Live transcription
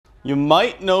You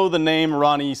might know the name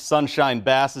Ronnie "Sunshine"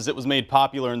 Bass as it was made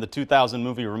popular in the 2000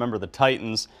 movie Remember the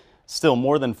Titans. Still,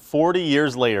 more than 40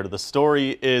 years later, the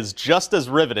story is just as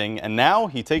riveting, and now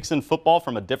he takes in football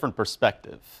from a different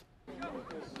perspective.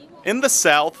 In the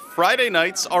South, Friday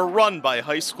nights are run by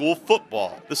high school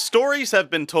football. The stories have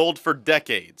been told for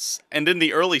decades, and in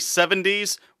the early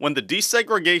 70s, when the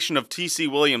desegregation of T.C.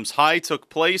 Williams High took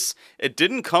place, it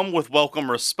didn't come with welcome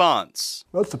response.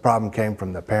 Most of the problem came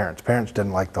from the parents. Parents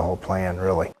didn't like the whole plan,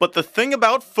 really. But the thing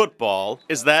about football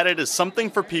is that it is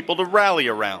something for people to rally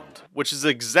around, which is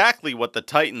exactly what the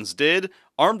Titans did,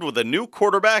 armed with a new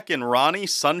quarterback in Ronnie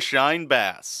 "Sunshine"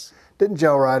 Bass. Didn't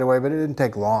gel right away, but it didn't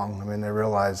take long. I mean, they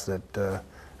realized that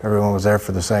everyone was there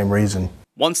for the same reason.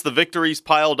 Once the victories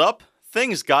piled up,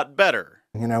 things got better.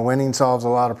 You know, winning solves a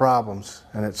lot of problems,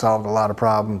 and it solved a lot of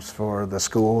problems for the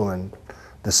school and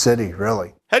the city,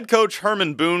 really. Head coach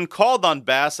Herman Boone called on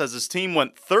Bass as his team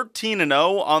went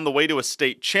 13-0 on the way to a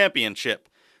state championship.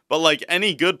 But like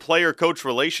any good player-coach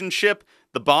relationship,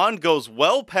 the bond goes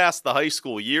well past the high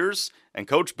school years, and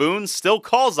Coach Boone still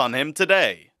calls on him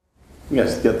today. You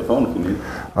guys get the phone if you need.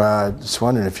 Just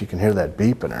wondering if you can hear that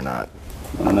beeping or not.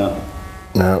 I don't know.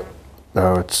 No,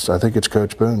 I think it's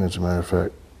Coach Boone, as a matter of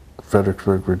fact.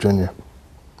 Fredericksburg, Virginia.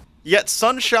 Yet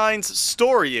Sunshine's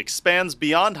story expands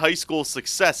beyond high school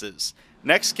successes.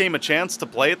 Next came a chance to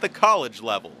play at the college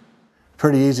level.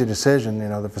 Pretty easy decision. You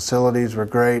know, the facilities were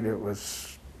great. It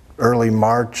was early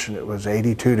March, and it was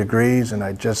 82 degrees, and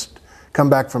I just come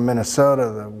back from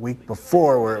Minnesota the week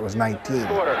before where it was 19.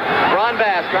 Ron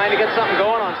Bass trying to get something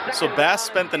going on. So Bass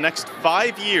spent the next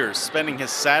 5 years spending his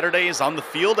Saturdays on the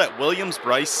field at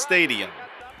Williams-Brice Stadium.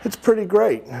 It's pretty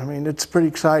great. I mean, it's pretty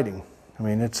exciting. I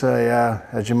mean, it's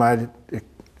as you might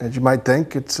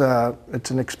think, it's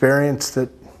an experience that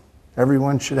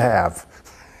everyone should have.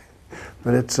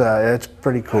 But it's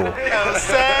pretty cool.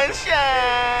 Sunshine,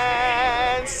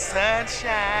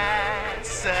 sunshine,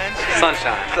 sunshine.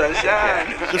 Sunshine.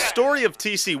 The story of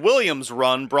T.C. Williams'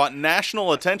 run brought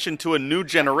national attention to a new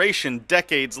generation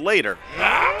decades later.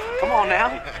 Come on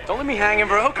now. Don't let me hanging,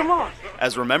 bro. Come on.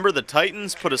 As Remember the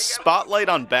Titans put a spotlight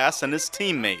on Bass and his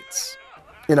teammates.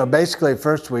 You know, basically,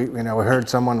 first we heard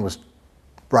someone was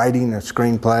writing a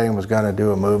screenplay and was going to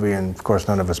do a movie, and of course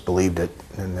none of us believed it.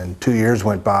 And then 2 years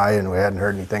went by and we hadn't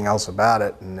heard anything else about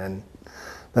it, and then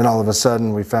all of a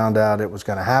sudden we found out it was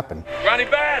going to happen. Ronnie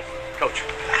Bass. Coach,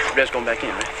 Red's going back in,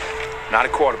 right? Not a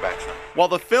quarterback, son. While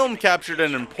the film captured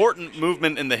an important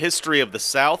movement in the history of the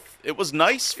South, it was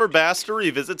nice for Bass to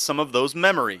revisit some of those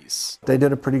memories. They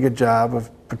did a pretty good job of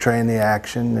portraying the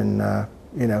action and,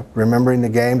 you know, remembering the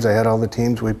games. They had all the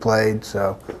teams we played,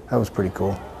 so that was pretty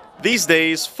cool. These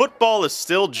days, football is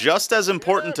still just as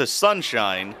important to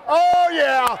Sunshine. Oh,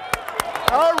 yeah!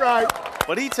 All right.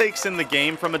 But he takes in the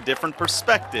game from a different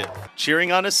perspective,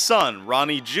 cheering on his son,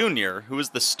 Ronnie Jr., who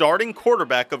is the starting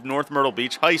quarterback of North Myrtle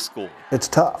Beach High School. It's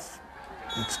tough.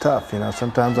 It's tough, you know.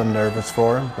 Sometimes I'm nervous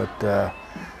for him, but,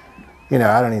 you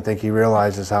know, I don't even think he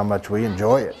realizes how much we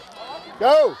enjoy it.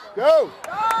 Go! Go!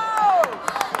 Go!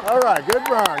 All right, good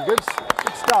run. Good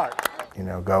start. You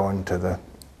know, going to the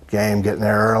game, getting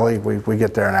there early. We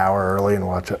get there an hour early and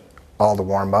watch all the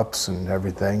warm-ups and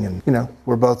everything. And, you know,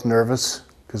 we're both nervous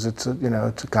because it's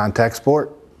a contact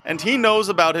sport. And he knows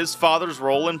about his father's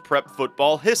role in prep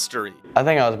football history. I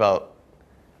think I was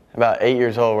about 8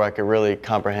 years old where I could really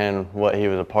comprehend what he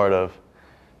was a part of.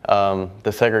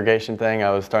 The segregation thing, I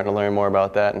was starting to learn more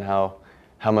about that and how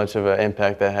much of an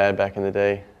impact that had back in the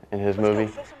day in his movie.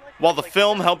 While the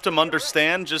film helped him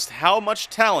understand just how much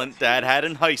talent Dad had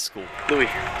in high school. Louis,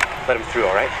 let him through,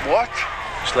 all right? What?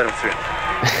 Just let him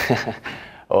through.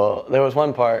 Well, there was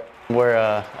one part where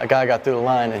a guy got through the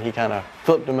line and he kind of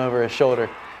flipped him over his shoulder.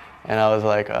 And I was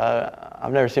like,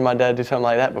 I've never seen my dad do something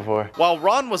like that before. While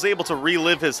Ron was able to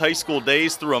relive his high school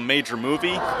days through a major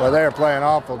movie, Well, they were playing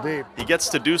awful deep. he gets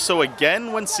to do so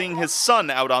again when seeing his son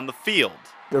out on the field.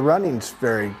 The running's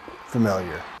very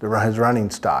familiar, his running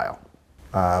style,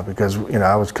 because, you know,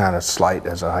 I was kind of slight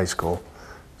as a high school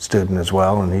student as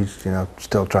well, and he's, you know,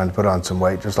 still trying to put on some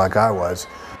weight just like I was.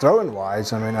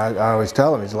 Throwing-wise, I mean, I always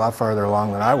tell him he's a lot farther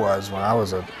along than I was when I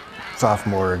was a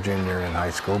sophomore or junior in high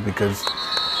school, because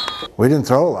we didn't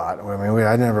throw a lot. I mean,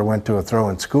 I never went to a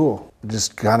throwing school.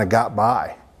 Just kind of got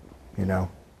by, you know,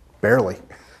 barely.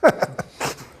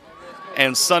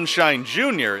 And Sunshine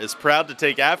Jr. is proud to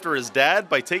take after his dad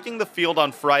by taking the field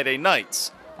on Friday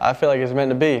nights. I feel like it's meant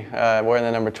to be, wearing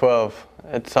the number 12.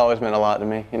 It's always meant a lot to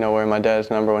me, you know, wearing my dad's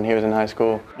number when he was in high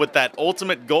school. With that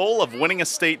ultimate goal of winning a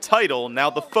state title now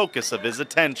the focus of his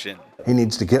attention. He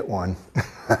needs to get one.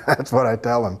 That's what I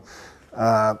tell him.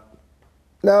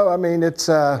 No, I mean, it's,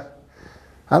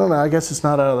 I don't know. I guess it's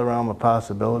not out of the realm of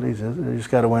possibilities. You just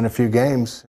got to win a few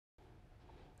games.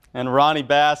 And Ronnie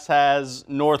Bass has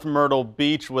North Myrtle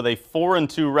Beach with a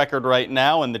 4-2 record right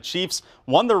now, and the Chiefs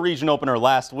won their region opener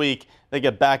last week. They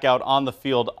get back out on the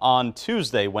field on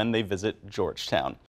Tuesday when they visit Georgetown.